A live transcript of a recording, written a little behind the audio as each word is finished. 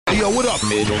Yo, what up,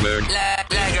 Middleburg?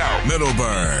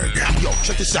 Middleburg. Yo,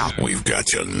 check this out. We've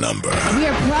got your number. We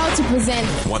are proud to present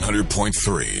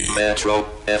 100.3 Metro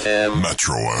FM.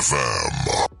 Metro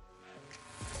FM.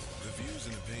 The views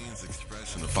and opinions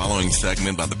expressed in the following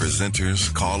segment by the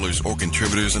presenters, callers, or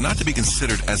contributors are not to be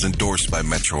considered as endorsed by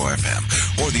Metro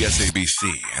FM or the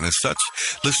SABC, and as such,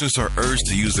 listeners are urged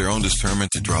to use their own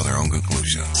discernment to draw their own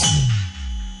conclusions.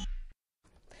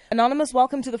 Anonymous,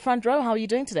 welcome to the front row. How are you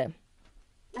doing today?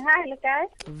 Hi, look guys.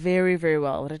 Very, very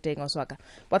well.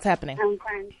 What's happening? I'm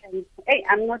fine. Hey,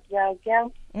 I'm not well,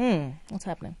 girl. What's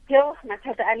happening? Girl,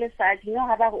 matata alesad. You know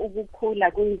how about ukukula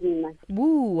kunzima.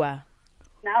 Woo. Now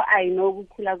I know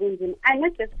ukukula kunzima. I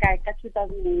met this guy in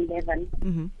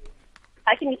 2011.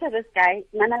 I can meet this guy.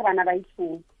 Mana bana by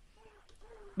two.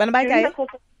 Bana by guy?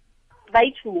 By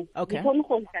two. Okay.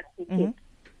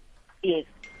 Yes.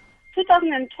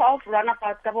 2012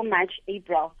 roundabout couple March,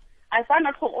 April. I found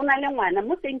out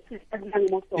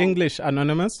English,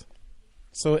 Anonymous,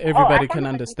 so everybody can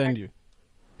understand you.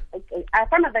 Okay. I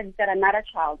found out that he's got another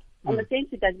child on the same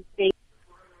street as his baby.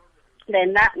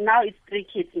 Then now it's 3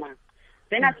 kids now.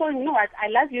 Then I told him, you know what, I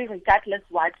love you regardless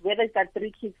what, whether it's got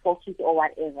 3 kids, 4 kids, or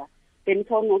whatever. Then he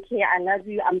told me, okay, I love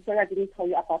you. I'm sorry I didn't tell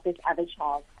you about this other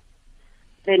child.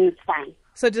 Then it's fine.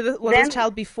 So was this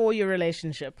child before your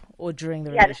relationship or during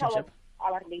the relationship? Yeah,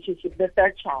 our relationship, the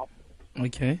third child.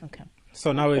 Okay.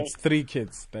 So now it's 3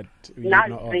 kids that you now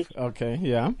know it's 3 of. Okay,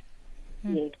 yeah.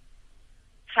 Yes.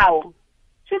 How?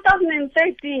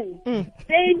 2013,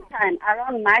 same time,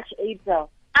 around March,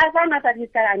 April, I found out that he's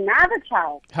got another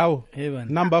child. How?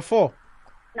 Number 4.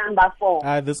 Number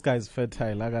 4. This guy's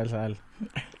fertile.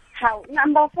 How?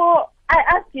 Number 4, I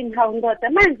asked him how ndoda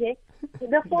manje,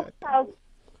 the 4th child.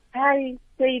 Hi,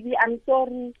 baby, I'm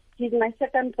sorry. He's my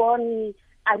second born.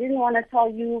 I didn't want to tell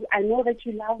you. I know that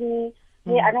you love me.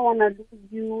 Hey, I don't want to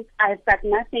lose you. I've got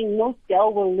nothing. No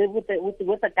girl will live with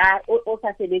a guy.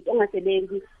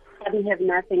 Doesn't have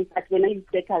nothing. But when you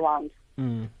stick around,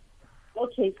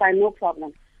 okay, fine, no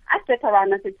problem. I stuck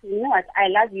around and said, you know what? I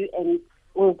love you, and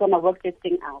we're gonna work this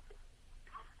thing out.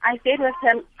 I stayed with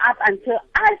him up until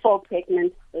I fell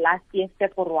pregnant last year,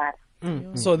 February.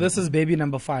 So this is baby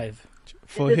number 5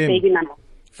 for this him. Is baby number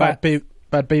 5.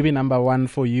 But baby number 1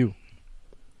 for you.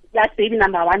 That's baby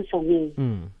number 1 for me.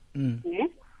 Yeah?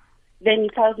 Then he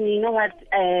tells me, you know what,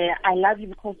 I love you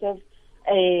because of,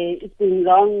 it's been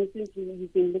long since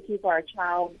you've been looking for a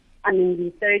child. I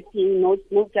mean, we're 13,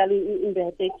 most girl in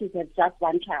their 30s have just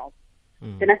 1 child.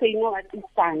 Then I say, you know what, it's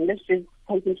fine. Let's just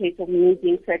concentrate on me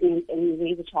being pregnant and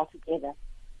raise a child together.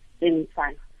 Then it's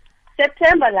fine.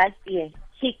 September last year,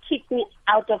 he kicked me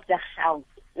out of the house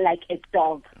like a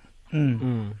dog.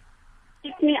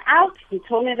 Kicked me out. He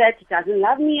told me that he doesn't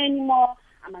love me anymore.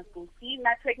 I must go see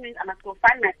my pregnant. I must go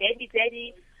find my baby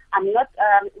daddy. I'm not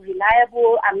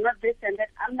reliable. I'm not this and that.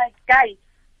 I'm like, guys,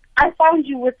 I found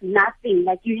you with nothing.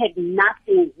 Like, you had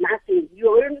nothing. You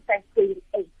were in size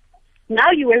 28. Now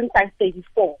you were in size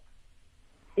 34.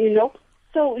 You know?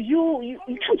 So you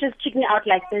can't just kick me out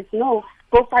like this. No,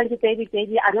 go find your baby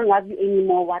daddy. I don't love you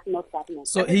anymore. Whatnot.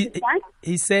 So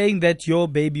he's saying that your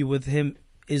baby with him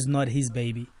is not his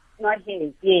baby. Not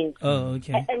his, yes. Oh,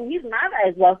 okay. And his mother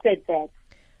as well said that.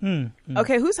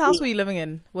 Okay, whose house were you living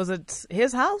in? Was it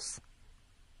his house?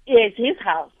 Yes, his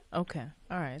house. Okay,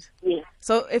 all right. Yes.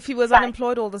 So if he was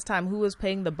unemployed all this time, who was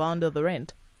paying the bond or the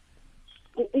rent?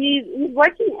 He's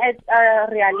working at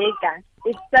Realega.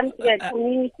 It's some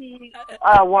community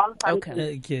one function.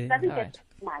 Okay. Doesn't All get right.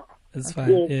 much. That's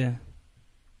fine, yeah.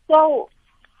 So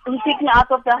he kicked me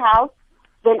out of the house.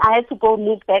 Then I had to go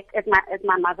move back at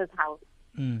my mother's house.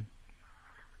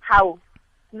 How?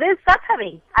 This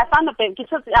Saturday, I found a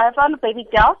baby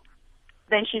girl.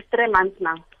 Then she's 3 months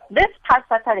now. This past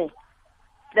Saturday,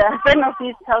 the friend of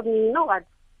his tells me, you know what?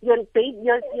 Your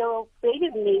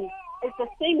baby's name is the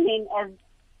same name as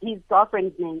his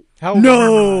girlfriend's name. How?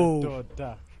 No.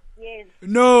 Yes.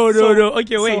 No.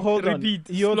 Okay, wait. So hold Repeat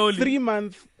on. Your slowly. 3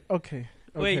 month. Okay.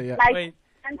 Wait. Yeah. Like Wait.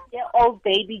 10-year-old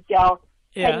baby girl.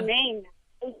 Yeah. Her name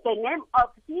is the name of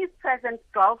his present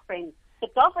girlfriend. The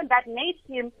girlfriend that made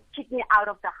him kick me out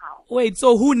of the house. Wait,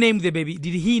 so who named the baby?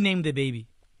 Did he name the baby?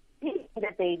 He named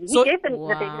the baby. So- He gave him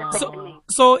the baby the second name.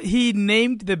 So he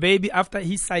named the baby after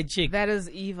his side chick. That is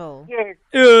evil. Yes.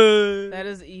 That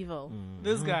is evil.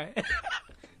 This guy.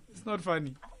 It's not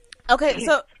funny. Okay,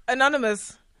 so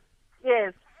Anonymous,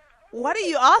 Yes. what are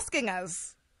you asking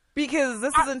us? Because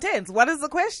this is intense. What is the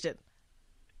question?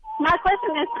 My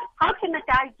question is, how can a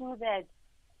guy do that?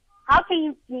 How can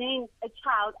you name a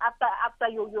child after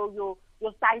your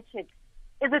side chick?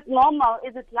 Is it normal?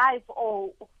 Is it life?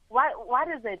 Or what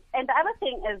is it? And the other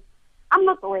thing is, I'm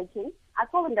not working. I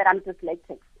told him that I'm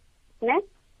dyslexic. Ne?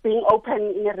 Being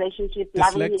open in a relationship,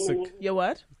 loving him. You're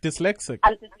what? Dyslexic.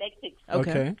 I'm dyslexic.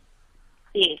 Okay.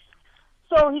 Yes.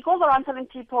 So he goes around telling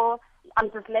people, I'm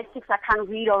dyslexic, I can't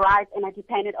read or write, and I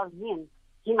depended on him.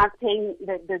 He must pay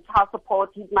the child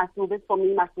support. He must do this for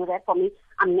me, must do that for me.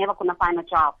 I'm never going to find a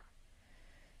job.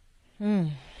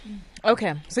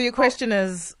 Okay. So your question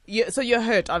is, you're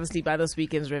hurt, obviously, by this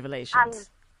weekend's revelations.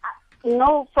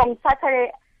 From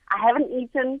Saturday, I haven't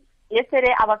eaten.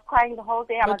 Yesterday, I was crying the whole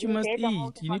day. But you must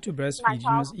eat. You need to breastfeed. You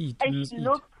must eat. And she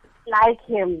looks like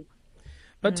him.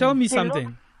 But tell me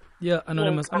something. Yeah,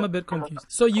 Anonymous, I'm a bit confused.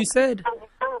 So you said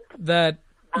that,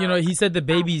 he said the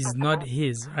baby is not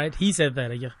his, right? He said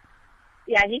that, yeah.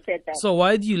 Yeah, he said that. So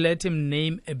why do you let him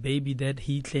name a baby that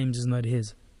he claims is not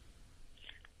his?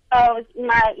 My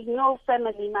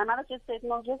family. My mother just said,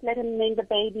 no, just let him name the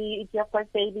baby. It's your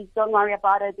first baby. Don't worry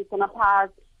about it. It's going to pass.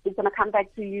 It's going to come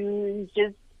back to you. It's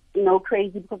just,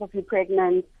 crazy because of you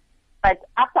pregnant. But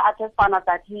after I just found out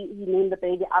that he named the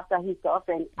baby after his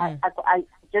girlfriend, I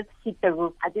just hit the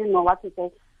roof. I didn't know what to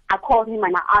say. I called him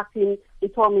and I asked him. He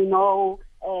told me, no,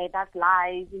 that's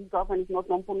lies. His girlfriend is not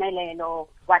Nompumelelo,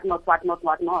 whatnot.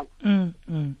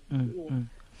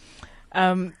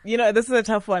 This is a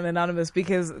tough one, Anonymous,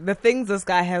 because the things this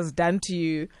guy has done to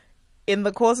you in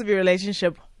the course of your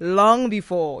relationship long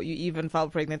before you even fell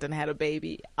pregnant and had a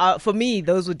baby, for me,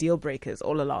 those were deal breakers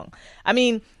all along. I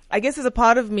mean, I guess there's a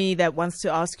part of me that wants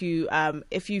to ask you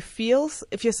if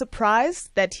you're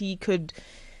surprised that he could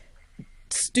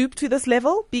stoop to this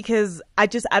level, because I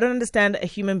don't understand a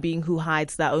human being who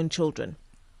hides their own children.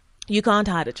 You can't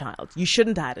hide a child. You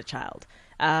shouldn't hide a child.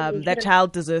 That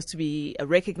child deserves to be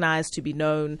recognized, to be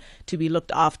known, to be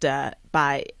looked after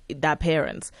by their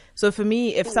parents. So for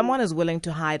me, if someone is willing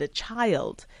to hide a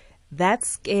child, that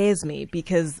scares me,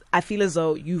 because I feel as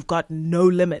though you've got no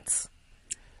limits.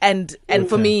 And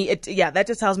for me, that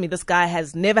just tells me this guy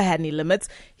has never had any limits.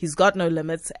 He's got no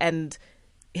limits, and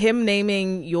him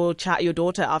naming your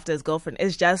daughter after his girlfriend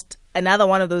is just another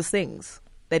one of those things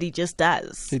that he just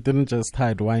does. He didn't just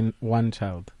hide one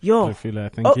child. I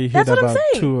think he hid about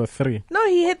 2 or 3. No,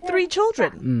 he hid 3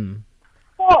 children.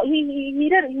 Oh, he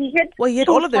hid. Well, he hid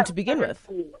all of them to begin with.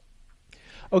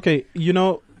 Okay,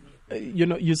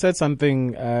 you said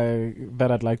something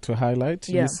that I'd like to highlight.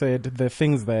 Yeah. You said the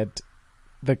things that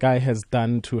the guy has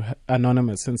done to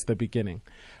Anonymous since the beginning.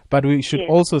 But we should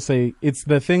also say it's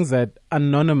the things that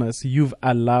Anonymous you've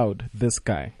allowed this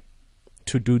guy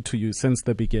to do to you since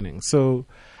the beginning. So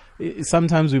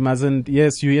sometimes we mustn't,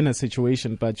 yes, you're in a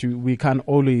situation, but we can't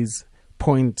always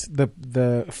point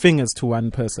the fingers to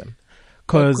one person,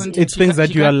 because it's things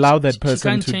that you allow that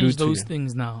person to do to you. She can't change those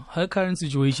things now. Her current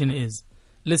situation is,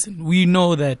 listen, we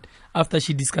know that after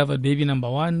she discovered baby number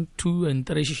 1, 2, and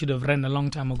 3, she should have ran a long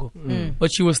time ago.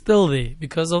 But she was still there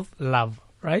because of love,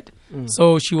 right?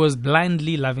 So she was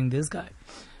blindly loving this guy.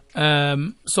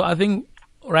 So I think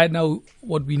right now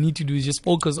what we need to do is just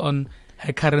focus on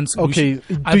her current solution.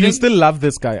 Okay, do you still love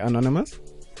this guy, Anonymous?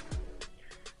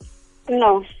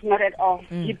 No, not at all.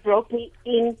 He broke me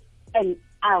in and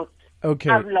out.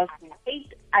 Okay. I've lost my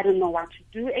faith. I don't know what to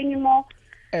do anymore.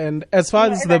 And as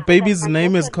far as the baby's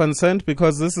name is concerned,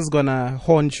 because this is going to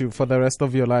haunt you for the rest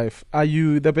of your life,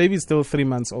 the baby's still 3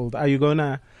 months old. Are you going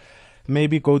to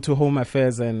maybe go to Home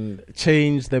Affairs and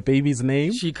change the baby's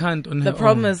name? She can't on her The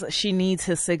problem own. is she needs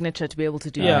his signature to be able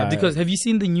to do that. Yeah, because have you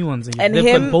seen the new ones? And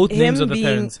They've got both names of the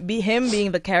parents. Him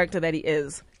being the character that he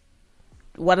is,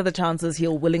 what are the chances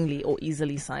he'll willingly or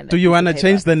easily sign that? Do you want to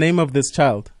change the name of this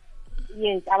child?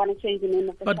 Yes, I want to change the name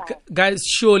of the child. But guys,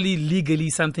 surely legally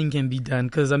something can be done,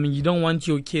 because you don't want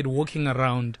your kid walking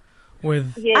around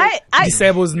with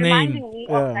Disable's name. Reminding me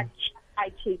of that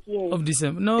of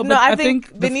December. No, No, but I think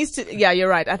there needs to. Yeah, you're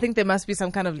right. I think there must be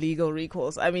some kind of legal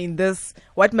recourse. I mean,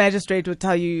 what magistrate would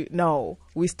tell you? No,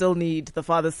 we still need the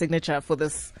father's signature for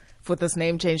this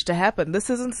name change to happen. This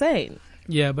is insane.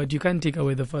 Yeah, but you can't take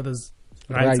away the father's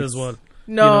rights as well.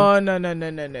 No.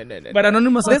 But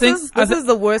Anonymous, this is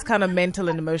the worst kind of mental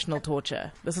and emotional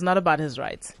torture. This is not about his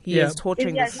rights. He is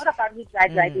torturing It's not about his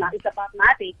rights right now. It's about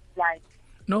my baby's rights.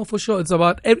 No, for sure. It's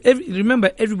about remember,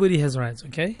 everybody has rights.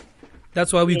 Okay,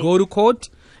 that's why we go to court,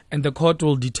 and the court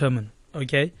will determine.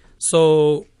 Okay,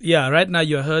 so right now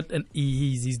you're hurt, and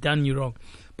he's done you wrong.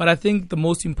 But I think the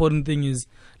most important thing is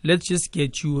let's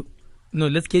get you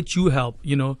help.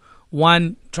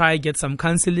 1, try get some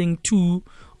counseling. 2,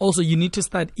 also you need to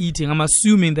start eating. I'm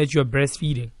assuming that you're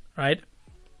breastfeeding, right?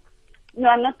 No,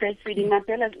 I'm not breastfeeding. My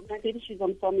baby, she's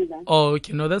on formula. Oh,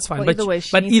 okay. No, that's fine. Well,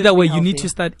 but either way, you need to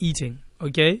start eating,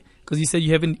 okay? Because you said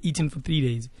you haven't eaten for 3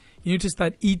 days. You need to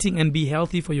start eating and be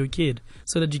healthy for your kid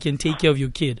so that you can take care of your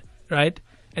kid, right?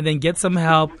 And then get some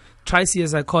help. Try see a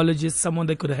psychologist, someone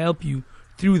that could help you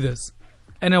through this.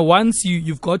 And then once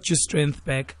you've got your strength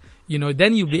back,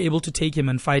 then you'll be able to take him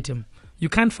and fight him. You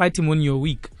can't fight him when you're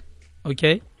weak,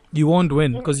 okay? You won't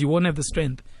win because you won't have the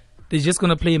strength. They're just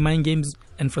going to play mind games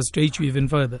and frustrate you even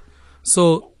further.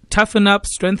 So toughen up,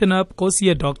 strengthen up, go see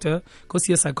a doctor, go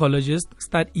see a psychologist,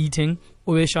 start eating,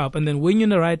 always sharp. And then when you're in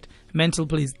the right mental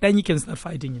place, then you can start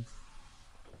fighting him.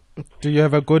 Do you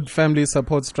have a good family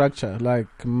support structure?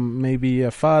 Like maybe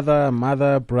a father, a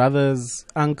mother, brothers,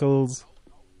 uncles?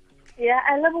 Yeah,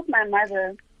 I live with my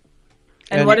mother.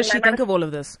 And what does she think of all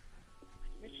of this?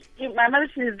 My mother,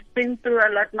 she's been through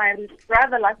a lot. My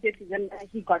brother last year,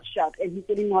 he got shot and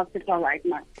he's in hospital right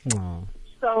now. Oh.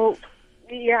 So,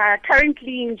 yeah,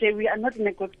 currently in J, we are not in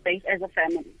a good space as a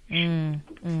family.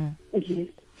 Yes.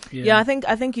 Yeah, I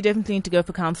think you definitely need to go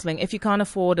for counseling. If you can't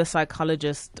afford a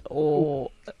psychologist,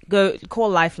 or go call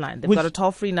Lifeline. They've got a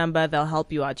toll-free number. They'll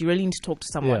help you out. You really need to talk to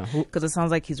someone because it sounds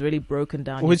like he's really broken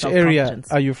down. Which area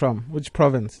are you from? Which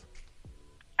province?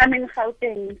 I'm in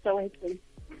Gauteng, so I think.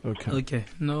 Okay.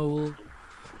 No,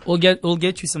 we'll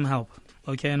get you some help.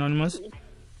 Okay, Anonymous.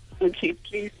 Okay,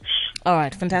 please. All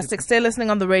right, fantastic. Stay listening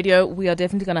on the radio. We are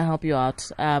definitely going to help you out.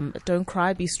 Don't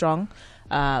cry. Be strong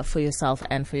for yourself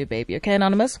and for your baby. Okay,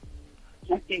 Anonymous?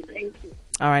 Okay, thank you.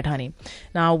 All right, honey.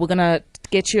 Now, we're going to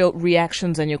get your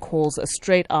reactions and your calls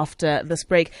straight after this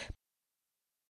break.